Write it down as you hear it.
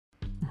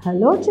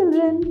Hello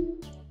children,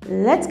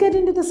 let's get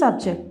into the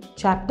subject.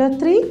 Chapter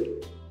 3,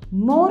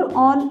 More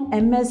on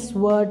MS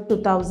Word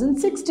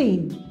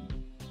 2016.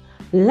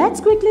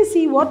 Let's quickly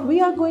see what we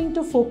are going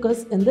to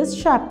focus in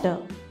this chapter.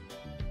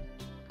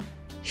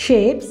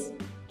 Shapes,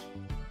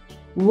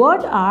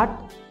 word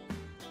art,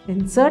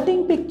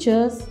 inserting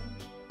pictures,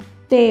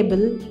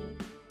 table,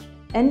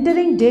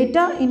 entering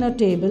data in a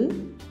table,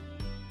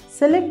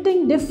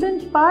 selecting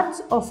different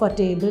parts of a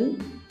table,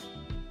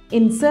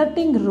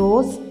 inserting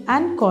rows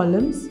and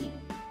columns,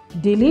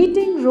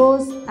 deleting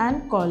rows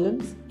and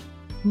columns,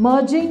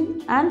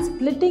 merging and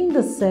splitting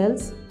the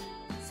cells,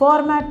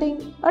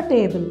 formatting a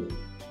table.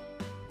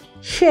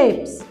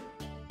 Shapes.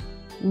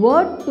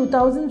 Word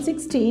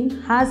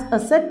 2016 has a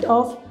set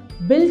of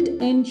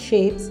built-in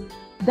shapes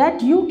that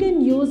you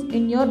can use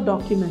in your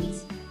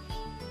documents.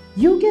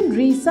 You can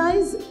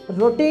resize,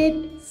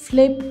 rotate,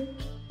 flip,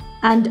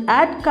 and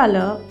add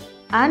color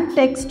and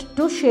text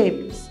to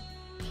shapes.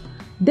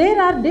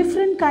 There are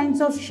different kinds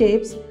of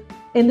shapes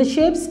in the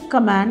shapes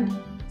command,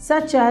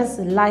 such as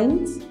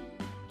lines,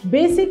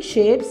 basic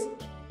shapes,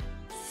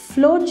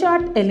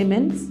 flowchart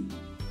elements,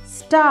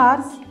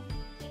 stars,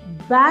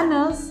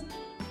 banners,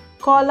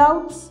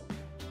 callouts,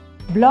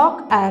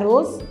 block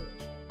arrows,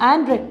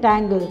 and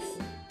rectangles.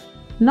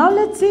 Now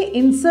let's see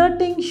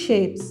inserting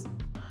shapes.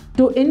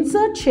 To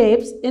insert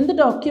shapes in the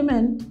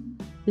document,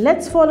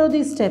 let's follow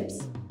these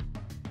steps.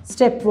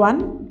 Step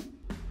 1.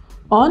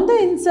 On the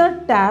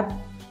Insert tab,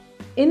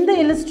 in the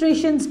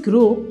Illustrations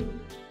group,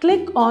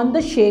 click on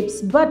the Shapes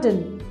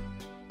button.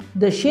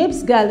 The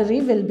Shapes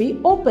gallery will be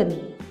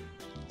open.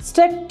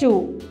 Step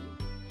 2.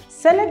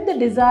 Select the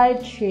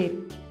desired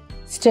shape.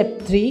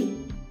 Step 3.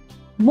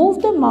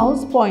 Move the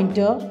mouse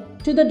pointer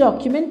to the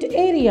document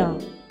area.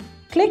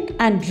 Click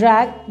and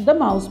drag the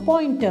mouse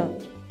pointer.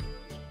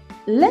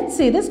 Let's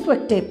see this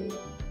quick tip.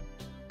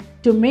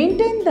 To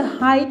maintain the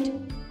height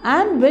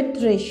and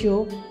width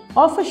ratio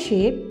of a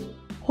shape,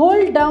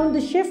 hold down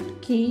the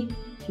Shift key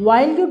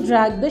while you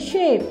drag the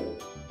shape.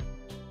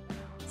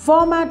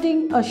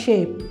 Formatting a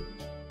shape.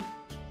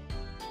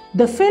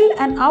 The fill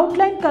and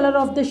outline color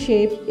of the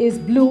shape is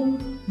blue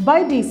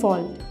by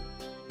default.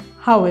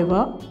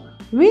 However,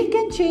 we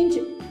can change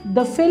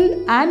the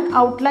fill and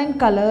outline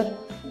color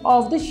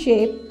of the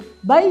shape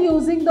by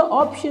using the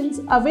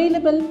options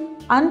available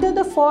under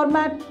the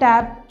Format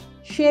tab.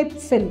 Shape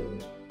Fill,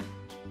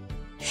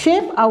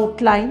 Shape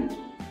Outline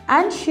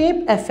and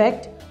Shape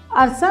Effect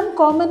are some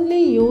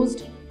commonly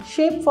used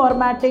shape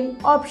formatting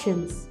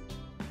options.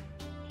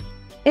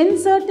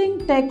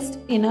 Inserting text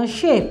in a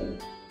shape.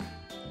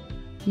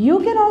 You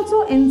can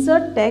also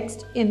insert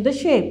text in the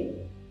shape.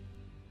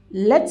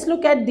 Let's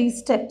look at these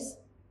steps.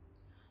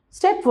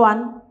 Step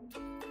 1.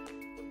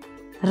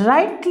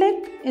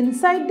 Right-click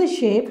inside the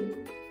shape.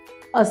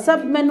 A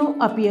submenu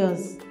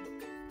appears.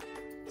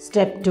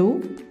 Step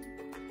 2.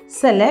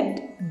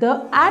 Select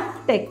the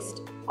Add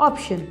Text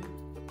option.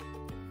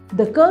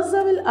 The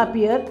cursor will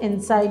appear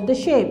inside the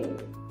shape.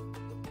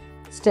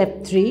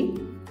 Step 3.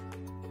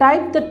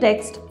 Type the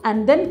text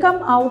and then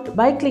come out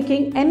by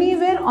clicking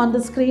anywhere on the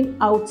screen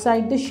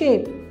outside the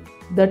shape.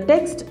 The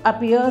text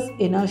appears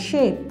in a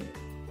shape.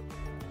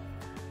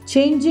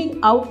 Changing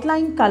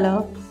outline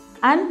color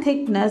and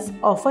thickness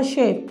of a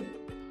shape.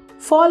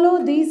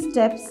 Follow these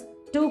steps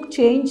to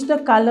change the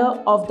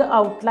color of the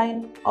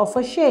outline of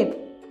a shape.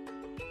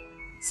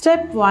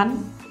 Step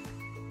 1.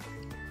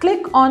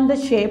 Click on the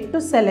shape to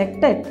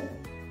select it.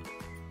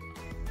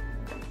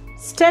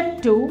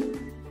 Step 2.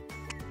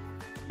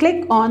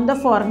 Click on the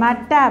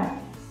Format tab.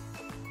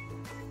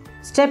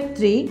 Step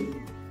 3.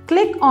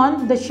 Click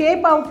on the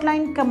Shape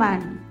Outline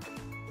command.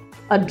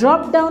 A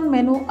drop-down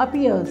menu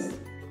appears.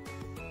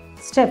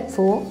 Step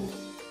 4.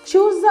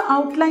 Choose the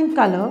outline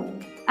color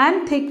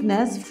and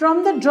thickness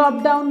from the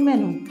drop-down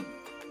menu.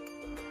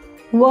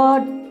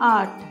 Word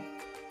art.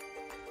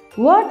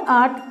 Word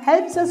art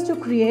helps us to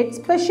create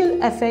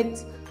special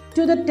effects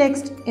to the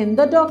text in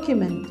the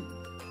document.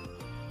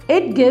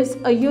 It gives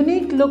a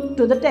unique look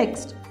to the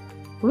text.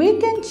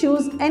 We can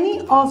choose any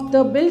of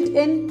the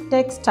built-in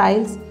text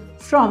styles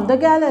from the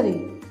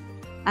gallery,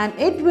 and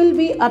it will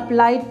be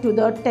applied to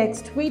the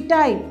text we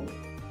type.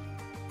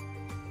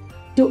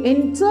 To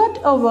insert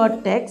a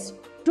word text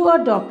to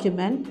a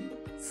document,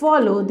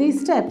 follow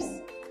these steps.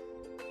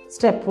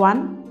 Step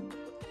 1.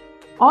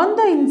 On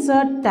the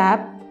Insert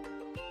tab,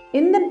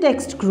 in the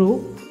text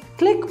group,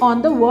 click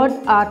on the Word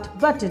Art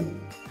button.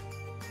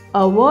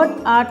 A Word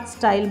Art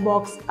style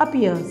box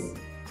appears.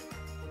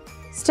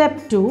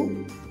 Step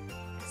 2.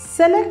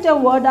 Select a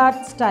word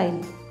art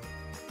style.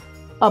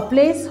 A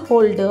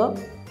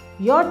placeholder,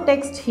 your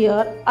text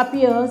here,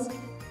 appears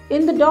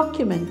in the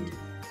document.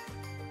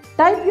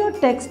 Type your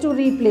text to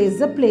replace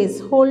the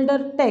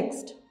placeholder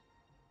text.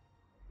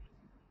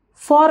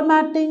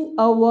 Formatting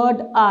a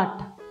word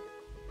art.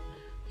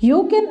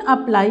 You can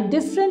apply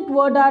different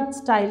word art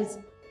styles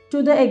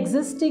to the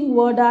existing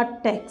word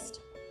art text.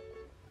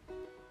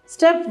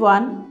 Step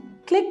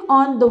 1. Click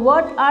on the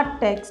word art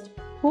text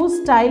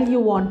whose style you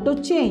want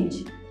to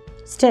change.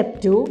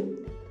 Step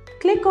 2.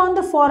 click on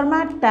the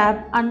Format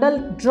tab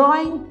under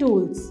Drawing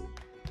Tools.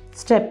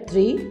 Step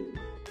 3.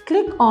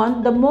 Click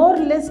on the More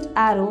list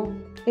arrow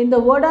in the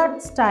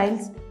WordArt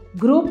Styles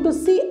group to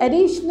see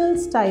additional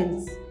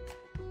styles.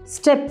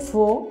 Step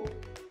 4.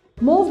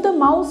 Move the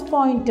mouse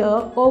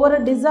pointer over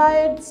a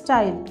desired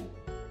style.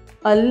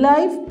 A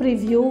live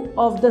preview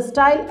of the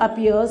style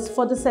appears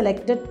for the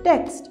selected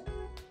text.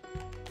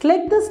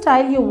 Click the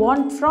style you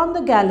want from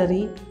the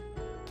gallery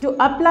to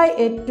apply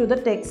it to the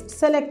text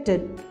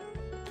selected.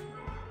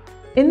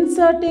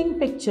 Inserting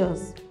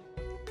pictures.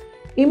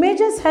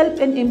 Images help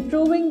in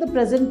improving the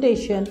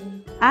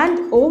presentation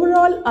and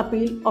overall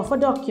appeal of a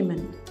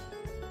document.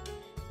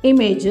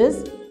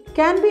 Images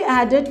can be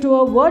added to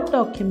a Word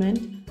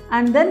document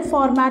and then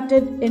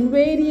formatted in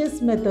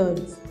various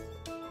methods.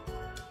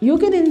 You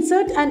can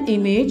insert an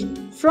image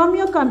from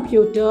your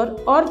computer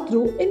or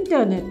through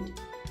internet.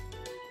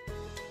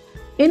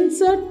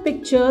 Insert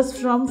pictures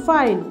from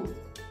file.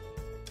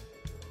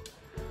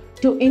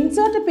 To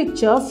insert a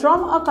picture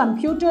from a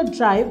computer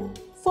drive,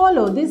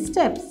 follow these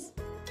steps.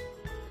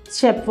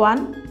 Step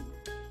 1.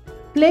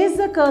 Place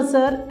the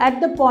cursor at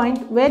the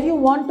point where you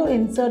want to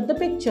insert the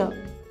picture.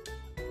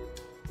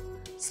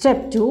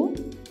 Step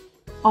 2.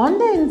 On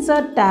the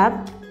Insert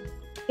tab,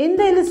 in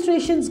the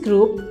Illustrations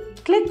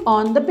group, click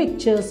on the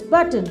Pictures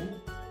button.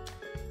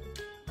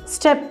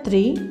 Step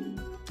 3.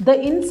 The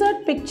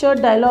Insert Picture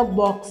dialog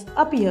box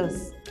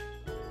appears.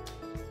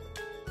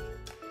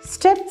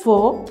 Step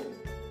 4.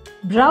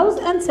 Browse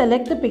and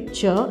select the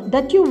picture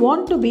that you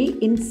want to be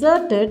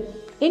inserted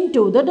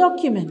into the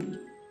document.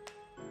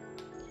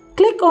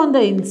 Click on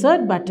the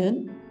Insert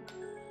button.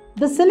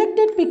 The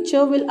selected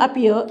picture will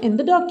appear in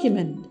the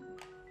document.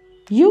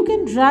 You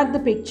can drag the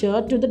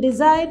picture to the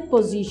desired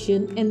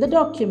position in the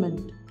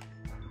document.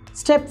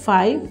 Step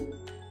 5.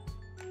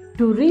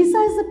 To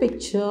resize the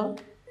picture,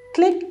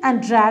 click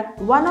and drag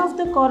one of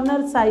the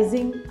corner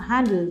sizing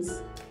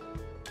handles.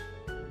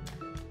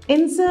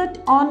 Insert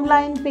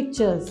online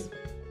pictures.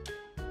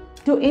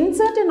 To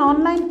insert an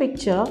online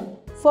picture,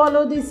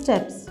 follow these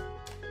steps.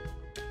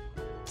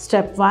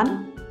 Step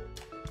 1.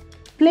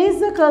 Place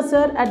the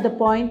cursor at the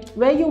point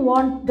where you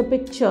want the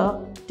picture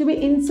to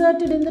be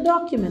inserted in the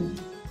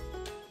document.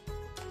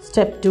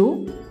 Step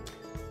 2.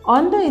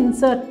 On the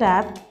Insert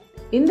tab,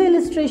 in the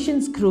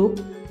Illustrations group,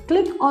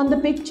 click on the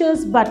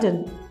Pictures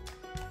button.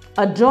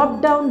 A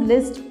drop-down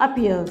list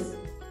appears.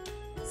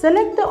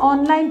 Select the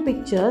Online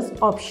Pictures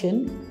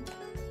option.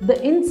 The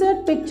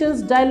Insert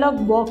Pictures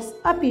dialog box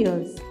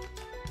appears.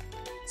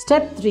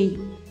 Step 3.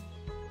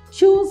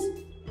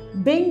 Choose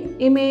Bing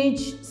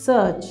Image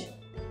Search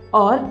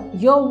or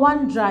your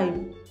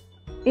OneDrive.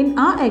 In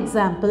our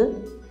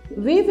example,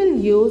 we will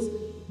use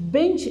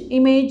Bing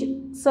Image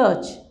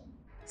Search.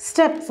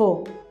 Step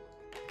 4.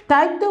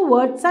 Type the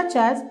word such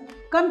as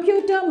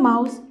computer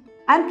mouse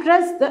and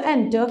press the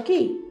Enter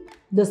key.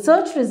 The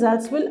search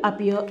results will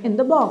appear in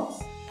the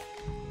box.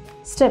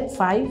 Step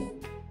 5.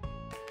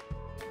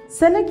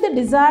 Select the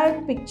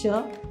desired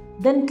picture,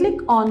 then click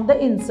on the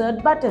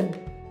Insert button.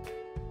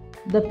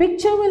 The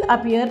picture will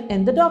appear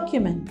in the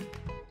document.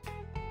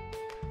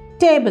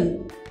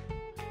 Table.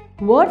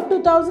 Word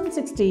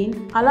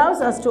 2016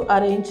 allows us to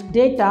arrange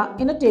data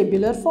in a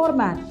tabular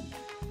format.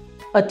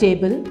 A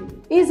table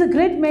is a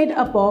grid made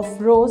up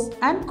of rows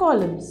and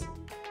columns.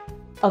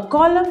 A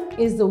column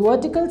is the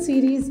vertical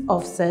series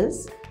of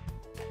cells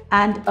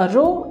and a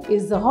row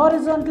is the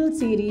horizontal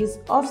series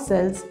of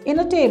cells in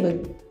a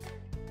table.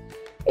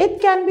 It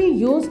can be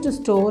used to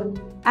store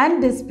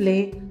and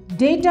display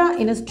data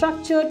in a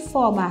structured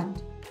format.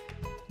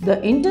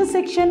 The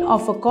intersection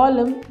of a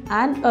column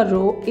and a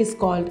row is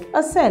called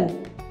a cell.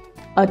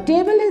 A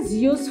table is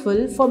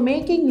useful for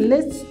making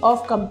lists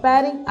of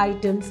comparing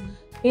items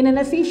in an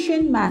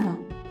efficient manner.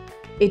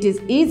 It is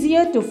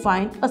easier to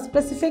find a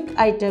specific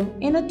item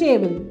in a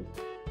table.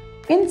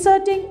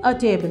 Inserting a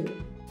table.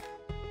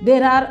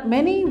 There are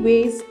many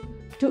ways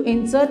to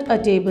insert a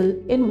table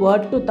in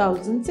Word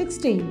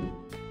 2016.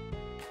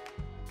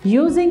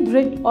 Using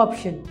grid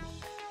option.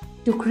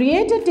 To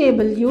create a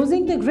table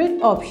using the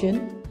grid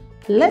option,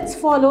 let's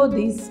follow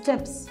these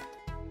steps.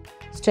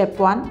 Step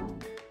 1.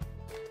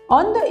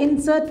 On the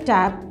Insert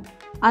tab,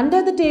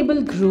 under the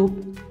Table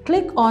group,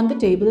 click on the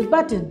Table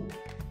button.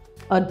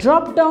 A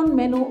drop-down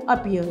menu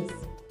appears.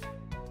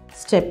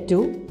 Step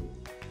 2.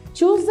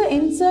 Choose the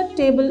Insert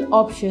Table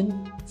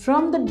option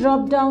from the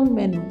drop-down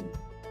menu.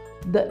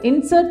 The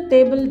Insert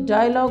Table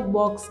dialog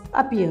box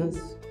appears.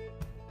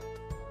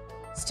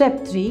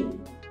 Step 3.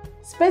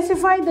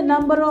 Specify the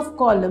number of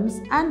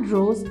columns and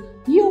rows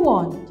you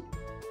want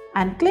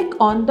and click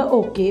on the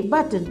OK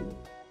button.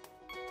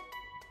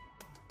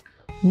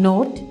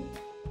 Note,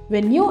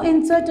 when you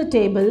insert a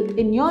table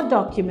in your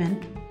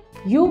document,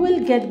 you will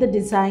get the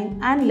Design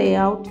and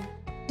Layout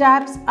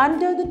tabs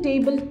under the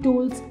Table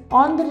Tools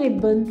on the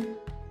ribbon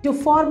to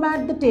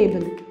format the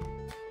table.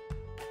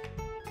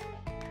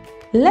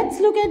 Let's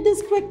look at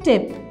this quick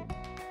tip.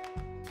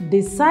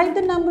 Decide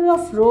the number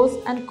of rows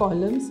and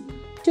columns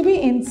to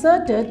be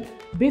inserted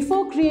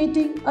before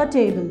creating a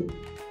table.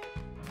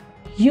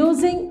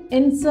 Using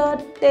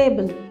Insert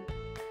Table.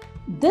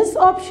 This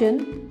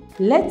option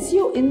lets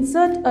you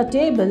insert a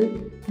table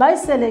by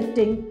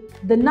selecting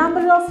the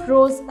number of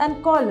rows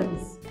and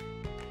columns.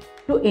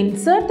 To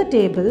insert the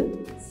table,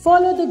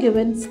 follow the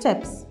given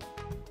steps.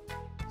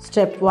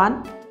 Step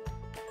 1.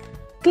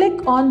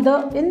 Click on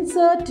the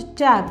Insert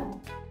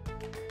tab.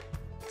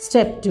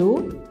 Step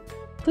 2.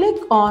 Click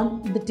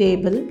on the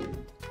table.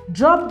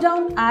 Drop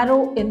down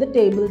arrow in the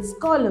tables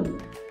column,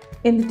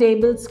 in the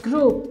tables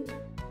group.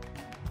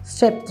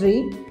 Step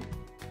 3.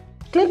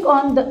 Click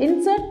on the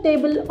Insert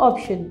Table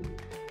option.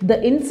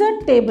 The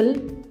Insert Table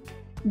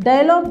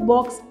dialog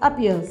box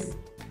appears.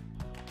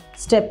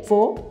 Step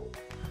 4.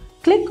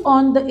 Click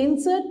on the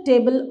Insert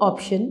Table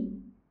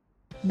option.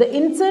 The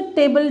Insert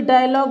Table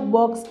dialog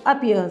box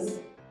appears.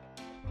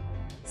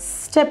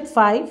 Step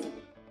 5.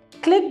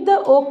 Click the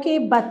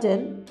OK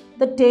button.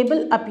 The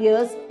table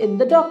appears in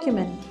the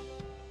document.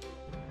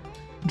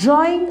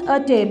 Drawing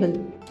a table.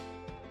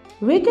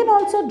 We can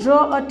also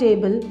draw a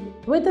table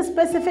with a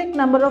specific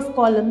number of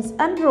columns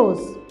and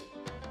rows.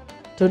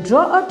 To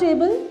draw a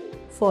table,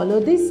 follow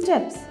these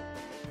steps.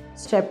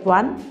 Step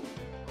 1.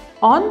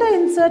 On the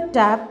Insert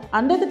tab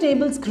under the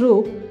Tables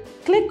group,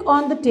 click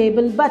on the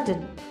Table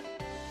button.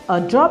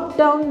 A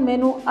drop-down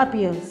menu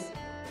appears.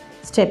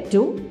 Step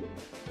 2.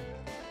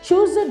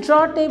 Choose the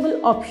Draw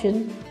Table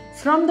option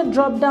from the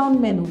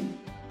drop-down menu.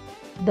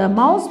 The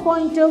mouse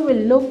pointer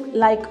will look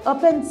like a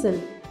pencil.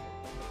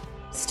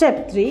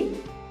 Step 3.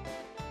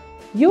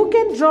 You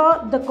can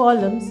draw the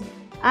columns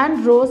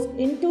and rows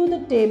into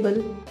the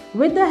table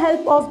with the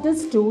help of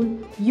this tool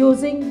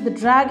using the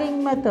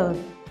dragging method.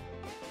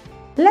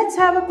 Let's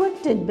have a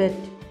quick tidbit.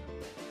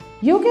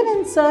 You can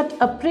insert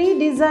a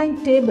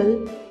pre-designed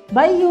table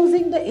by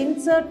using the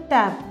Insert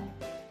tab.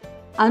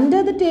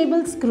 Under the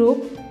Tables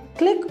group,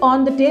 click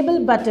on the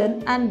Table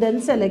button and then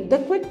select the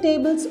Quick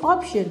Tables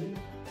option.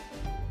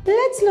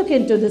 Let's look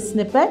into this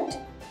snippet.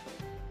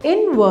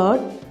 In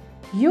Word,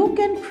 you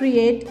can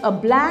create a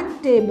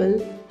blank table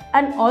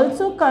and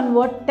also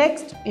convert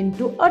text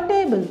into a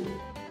table.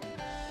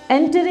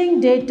 Entering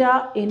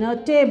data in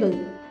a table.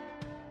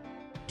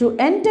 To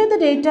enter the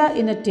data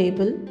in a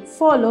table,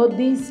 follow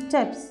these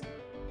steps.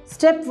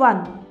 Step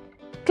 1.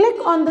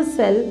 Click on the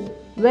cell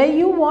where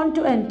you want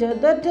to enter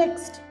the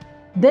text.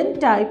 Then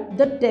type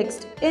the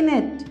text in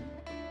it.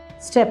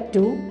 Step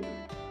 2.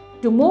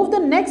 To move the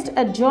next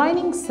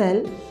adjoining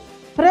cell,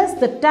 press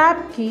the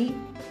Tab key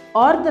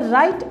or the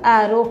right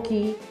arrow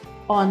key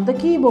on the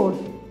keyboard.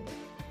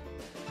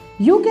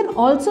 You can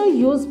also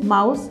use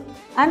mouse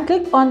and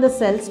click on the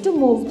cells to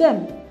move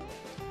them.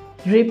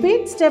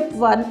 Repeat step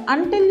 1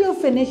 until you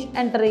finish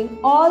entering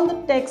all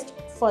the text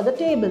for the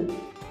table.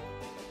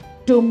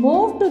 To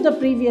move to the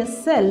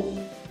previous cell,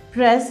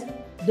 press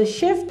the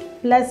Shift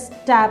plus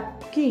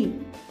Tab key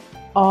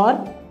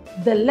or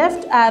the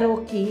left arrow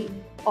key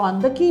on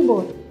the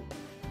keyboard.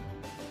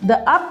 The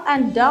up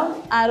and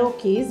down arrow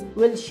keys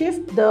will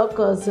shift the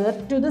cursor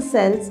to the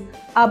cells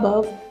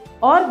above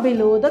or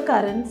below the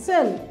current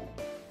cell.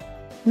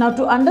 Now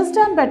to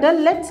understand better,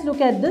 let's look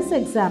at this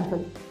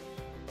example.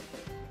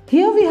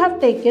 Here we have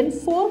taken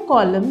 4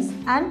 columns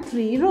and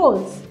 3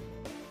 rows.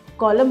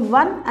 Column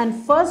 1 and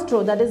first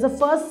row, that is the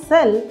first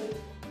cell,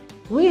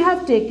 we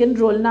have taken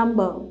roll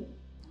number.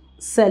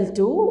 Cell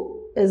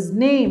 2 is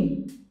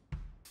name.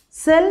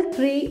 Cell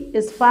 3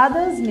 is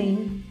father's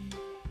name.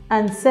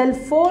 And cell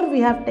 4 we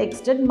have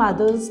texted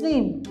mother's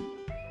name.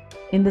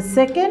 In the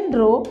second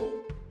row,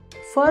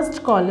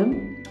 first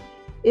column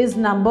is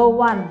number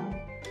 1.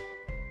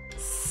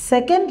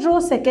 Second row,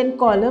 second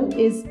column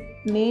is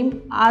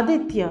name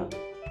Aditya.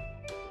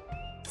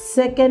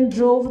 Second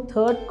row,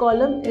 third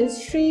column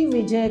is Shri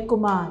Vijay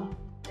Kumar.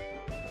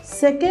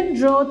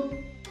 Second row,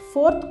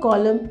 fourth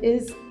column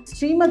is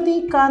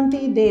Srimati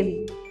Kanti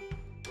Devi.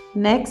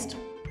 Next,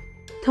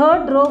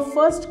 third row,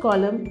 first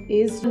column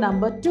is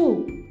number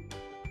 2.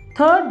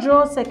 Third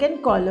row,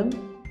 second column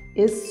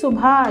is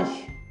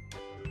Subhash.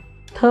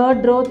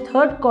 Third row,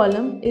 third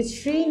column is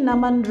Shri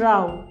Naman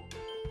Rao.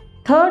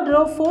 Third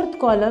row, fourth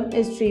column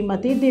is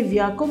Srimati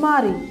Divya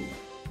Kumari.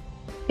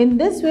 In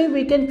this way,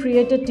 we can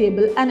create a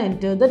table and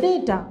enter the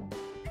data.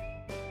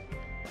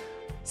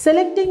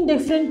 Selecting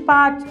different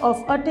parts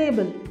of a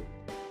table.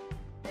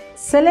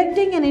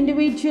 Selecting an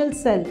individual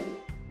cell.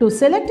 To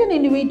select an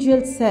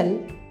individual cell,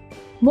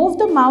 move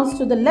the mouse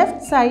to the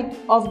left side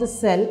of the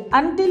cell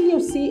until you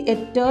see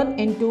it turn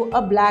into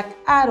a black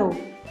arrow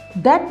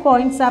that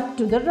points up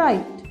to the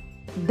right.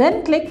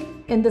 Then click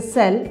in the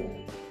cell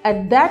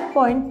at that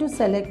point to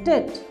select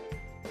it.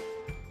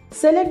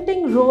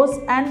 Selecting rows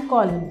and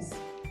columns.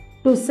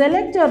 To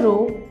select a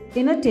row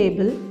in a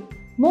table,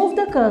 move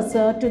the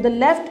cursor to the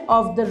left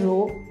of the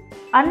row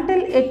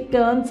until it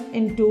turns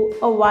into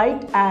a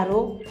white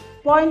arrow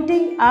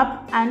pointing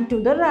up and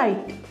to the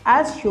right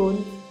as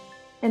shown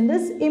in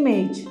this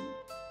image.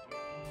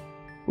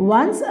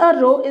 Once a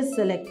row is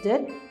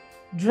selected,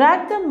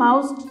 drag the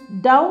mouse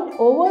down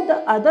over the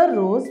other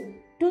rows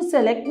to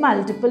select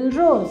multiple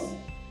rows.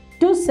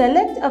 To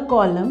select a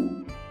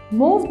column,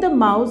 move the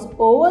mouse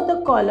over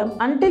the column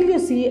until you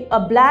see a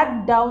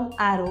black down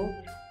arrow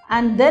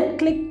and then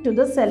click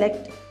to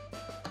select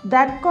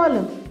that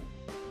column.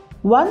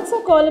 Once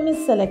a column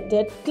is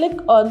selected, click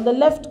on the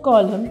left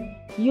column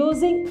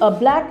using a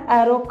black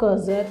arrow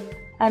cursor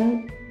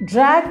and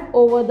drag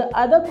over the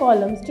other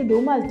columns to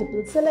do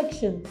multiple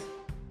selections.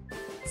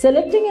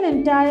 Selecting an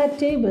entire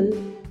table.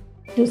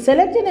 To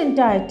select an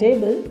entire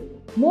table,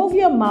 move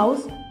your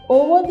mouse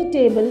over the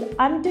table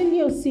until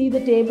you see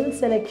the table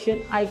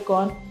selection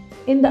icon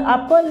in the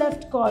upper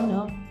left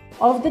corner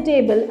of the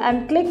table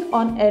and click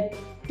on it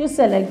to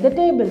select the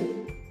table.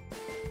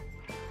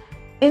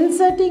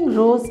 Inserting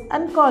rows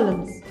and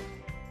columns.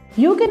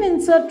 You can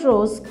insert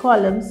rows,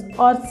 columns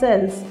or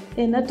cells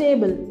in a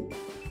table.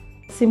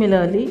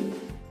 Similarly,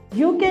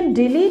 you can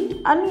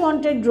delete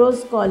unwanted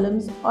rows,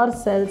 columns or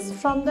cells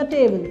from the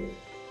table.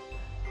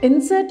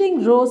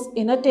 Inserting rows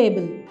in a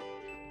table.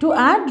 To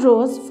add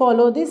rows,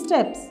 follow these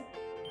steps.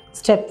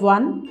 Step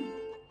 1.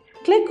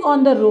 Click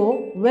on the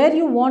row where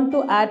you want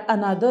to add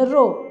another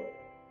row.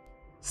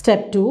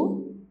 Step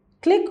 2.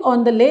 Click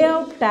on the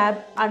Layout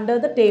tab under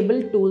the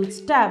Table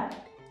Tools tab.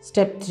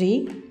 Step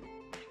 3.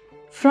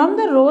 From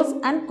the Rows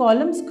and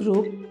Columns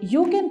group,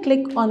 you can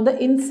click on the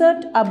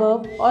Insert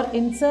Above or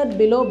Insert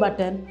Below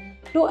button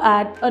to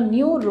add a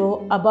new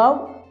row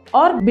above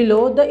or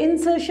below the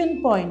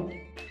insertion point.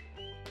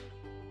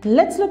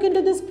 Let's look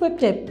into this quick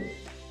tip.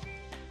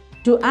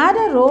 To add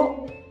a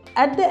row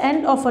at the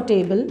end of a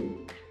table,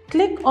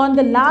 click on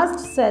the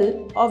last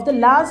cell of the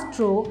last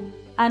row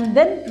and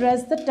then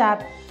press the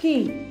Tab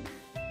key.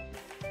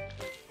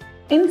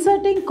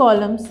 Inserting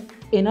columns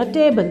in a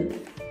table.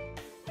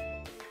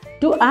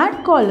 To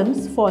add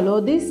columns,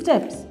 follow these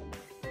steps.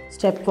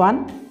 Step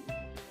 1.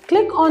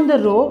 Click on the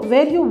row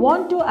where you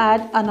want to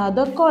add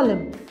another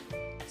column.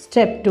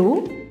 Step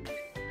 2.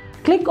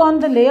 Click on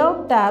the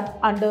Layout tab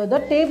under the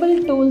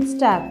Table Tools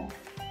tab.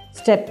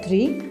 Step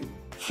 3.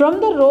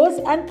 From the Rows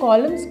and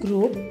Columns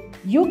group,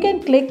 you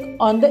can click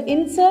on the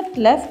Insert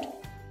Left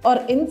or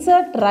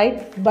Insert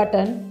Right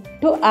button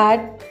to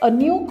add a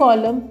new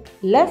column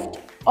left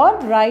or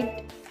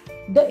right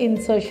the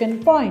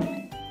insertion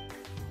point.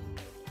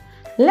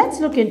 Let's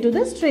look into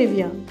this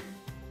trivia.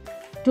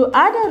 To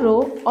add a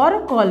row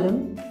or a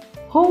column,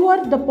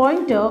 hover the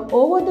pointer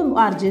over the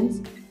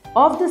margins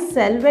of the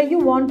cell where you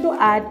want to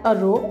add a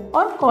row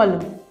or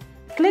column.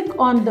 Click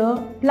on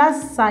the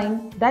plus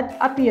sign that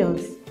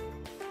appears.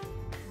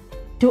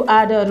 To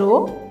add a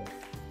row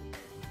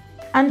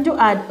and to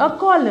add a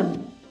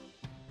column.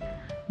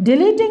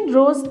 Deleting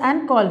rows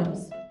and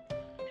columns.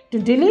 To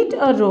delete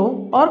a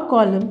row or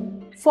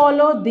column,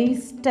 follow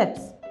these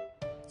steps.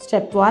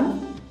 Step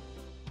 1.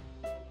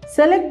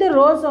 Select the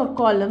rows or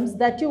columns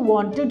that you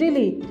want to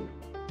delete.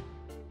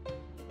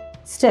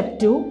 Step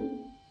 2.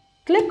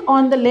 Click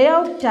on the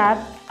Layout tab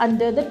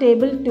under the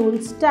Table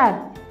Tools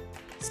tab.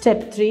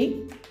 Step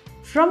 3.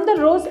 From the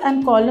Rows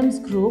and Columns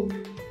group,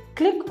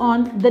 click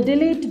on the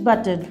Delete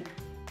button.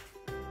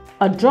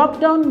 A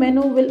drop-down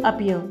menu will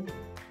appear.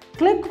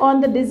 Click on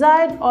the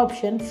desired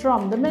option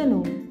from the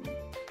menu.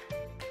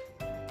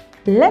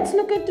 Let's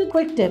look at the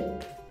quick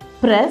tip.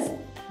 Press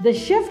the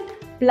Shift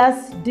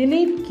plus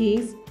Delete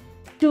keys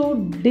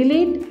to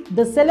delete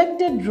the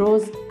selected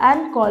rows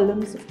and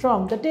columns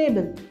from the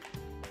table.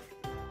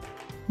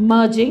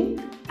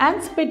 Merging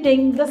and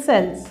splitting the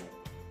cells.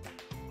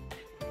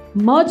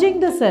 Merging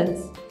the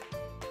cells.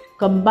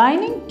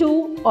 Combining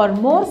two or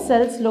more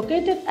cells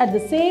located at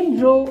the same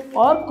row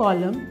or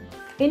column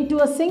into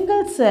a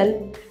single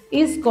cell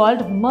is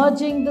called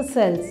merging the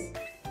cells.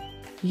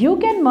 You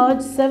can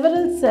merge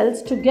several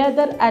cells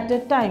together at a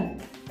time.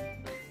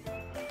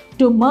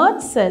 To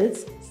merge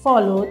cells,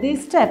 follow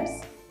these steps.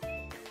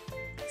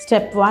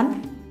 Step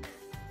 1.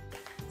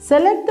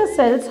 Select the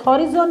cells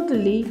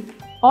horizontally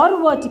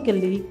or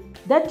vertically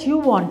that you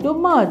want to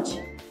merge.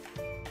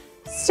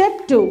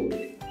 Step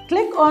 2.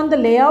 Click on the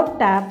Layout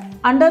tab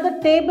under the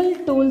Table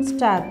Tools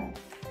tab.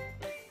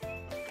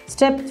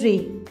 Step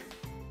 3.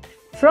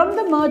 From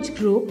the Merge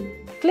group,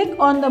 click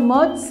on the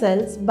Merge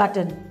Cells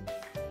button.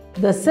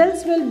 The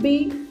cells will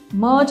be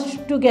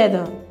merged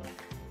together.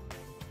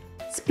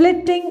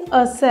 Splitting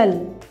a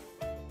cell.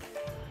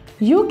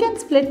 You can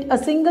split a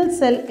single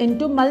cell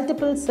into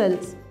multiple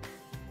cells.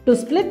 To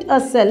split a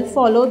cell,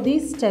 follow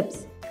these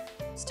steps.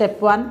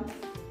 Step 1.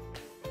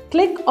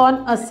 Click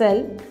on a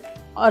cell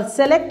or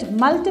select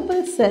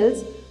multiple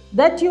cells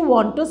that you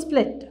want to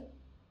split.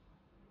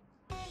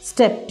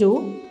 Step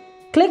 2.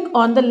 Click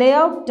on the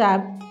Layout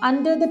tab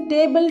under the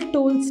Table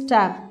Tools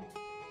tab.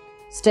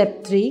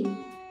 Step 3.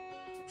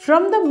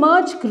 From the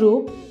Merge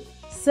group,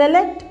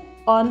 select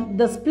on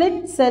the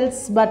Split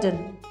Cells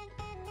button.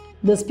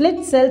 The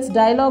Split Cells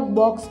dialog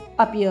box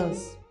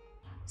appears.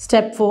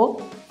 Step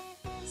 4.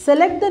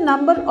 Select the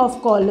number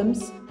of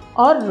columns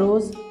or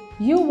rows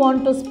you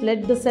want to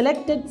split the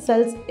selected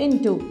cells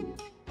into.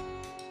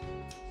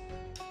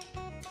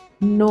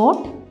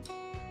 Note: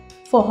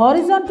 for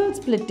horizontal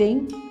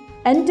splitting,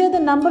 enter the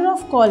number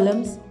of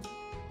columns,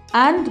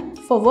 and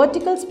for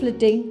vertical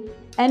splitting,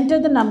 enter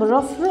the number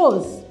of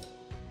rows.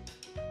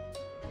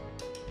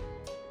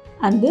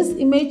 And this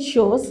image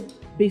shows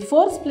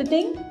before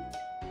splitting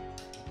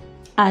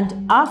and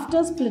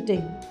after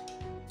splitting.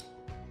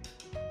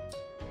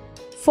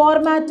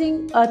 Formatting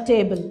a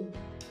table.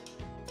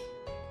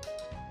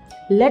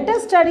 Let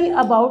us study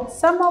about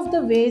some of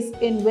the ways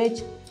in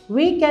which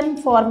we can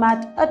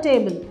format a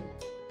table.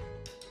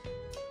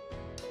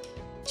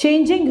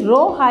 Changing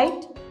row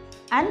height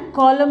and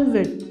column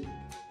width.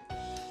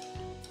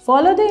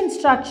 Follow the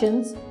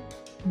instructions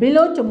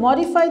below to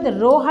modify the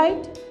row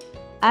height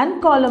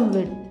and column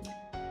width.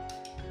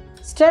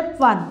 Step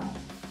 1.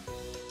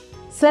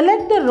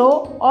 Select the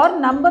row or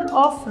number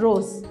of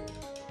rows.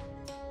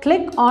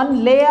 Click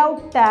on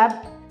Layout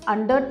tab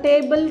under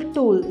Table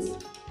Tools.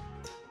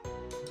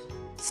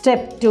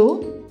 Step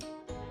 2.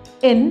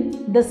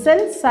 In the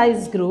Cell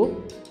Size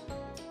group,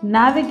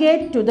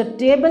 navigate to the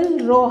Table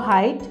Row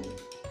Height,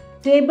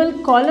 Table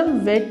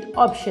Column Width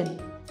option.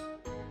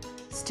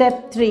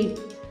 Step 3.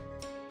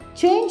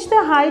 Change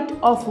the height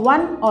of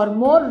one or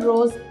more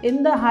rows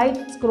in the height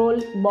scroll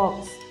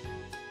box.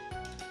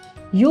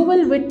 You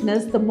will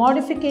witness the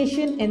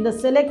modification in the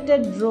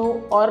selected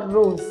row or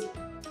rows.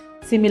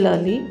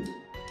 Similarly,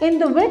 in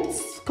the width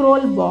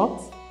scroll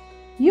box,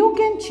 you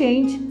can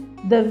change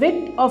the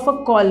width of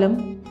a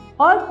column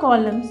or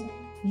columns.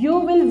 You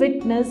will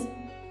witness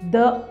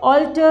the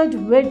altered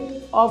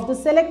width of the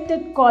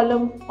selected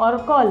column or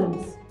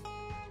columns.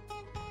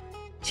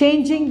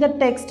 Changing the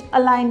text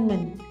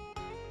alignment.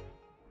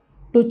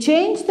 To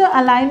change the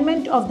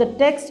alignment of the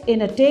text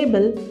in a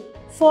table,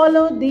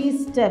 follow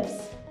these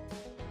steps.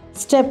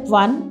 Step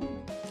 1.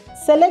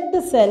 Select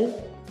the cell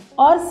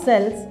or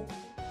cells.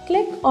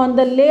 Click on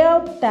the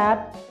Layout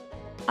tab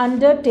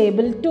under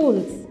Table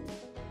Tools.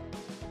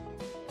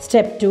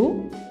 Step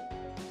 2.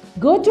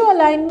 Go to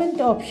Alignment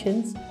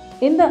options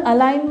in the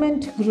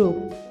Alignment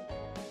group.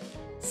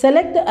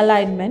 Select the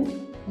alignment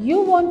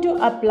you want to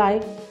apply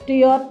to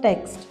your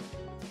text.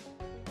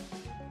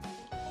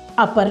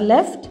 Upper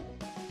left,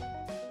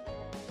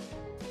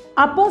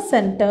 upper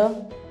center,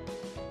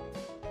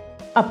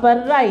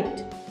 upper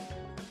right,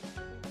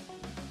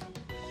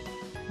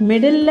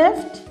 middle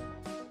left,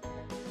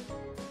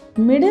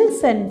 middle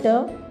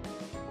center,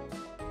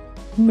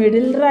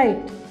 middle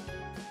right,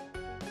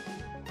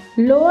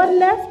 lower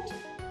left,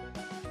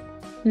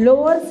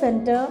 lower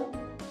center,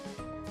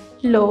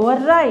 lower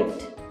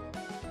right.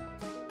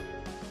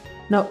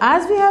 Now,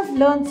 as we have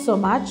learned so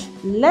much,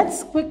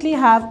 let's quickly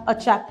have a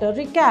chapter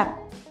recap.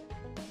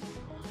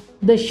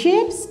 The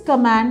Shapes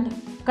command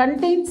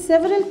contains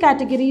several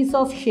categories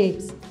of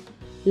shapes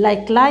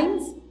like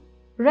lines,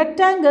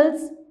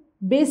 rectangles,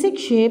 basic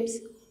shapes,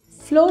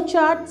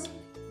 flowcharts,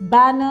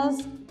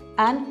 banners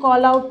and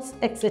callouts,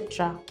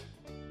 etc.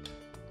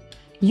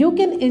 You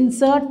can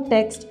insert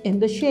text in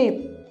the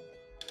shape.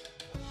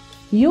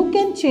 You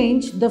can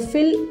change the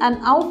fill and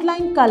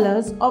outline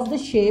colors of the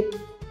shape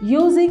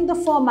using the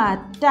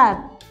Format tab.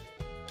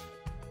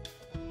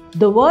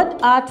 The Word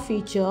Art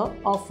feature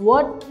of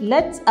Word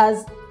lets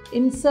us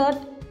insert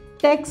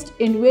text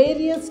in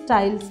various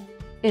styles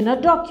in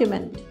a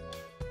document.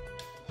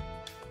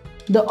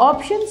 The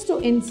options to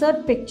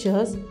insert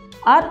pictures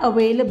are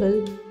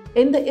available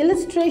in the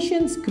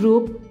Illustrations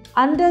group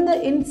under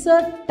the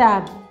Insert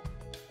tab.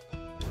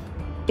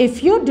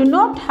 If you do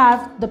not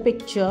have the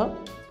picture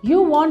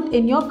you want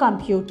in your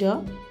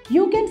computer,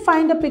 you can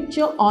find a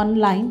picture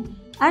online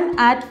and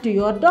add to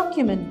your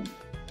document.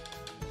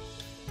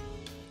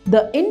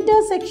 The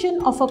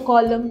intersection of a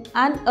column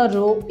and a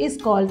row is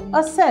called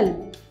a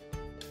cell.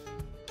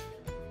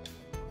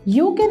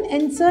 You can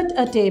insert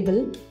a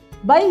table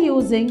by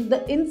using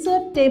the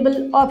Insert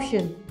Table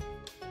option.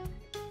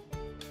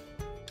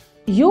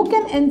 You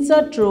can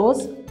insert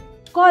rows,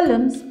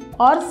 columns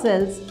or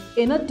cells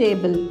in a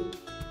table.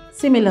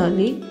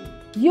 Similarly,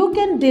 you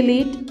can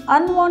delete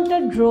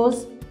unwanted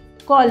rows,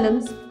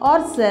 columns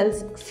or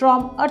cells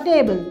from a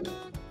table.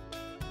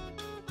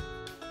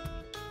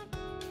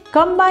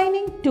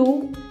 Combining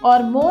two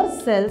or more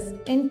cells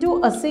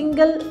into a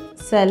single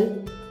cell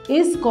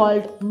is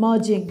called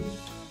merging.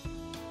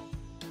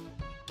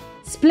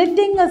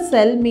 Splitting a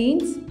cell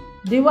means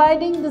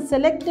dividing the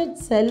selected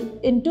cell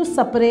into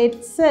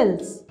separate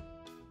cells.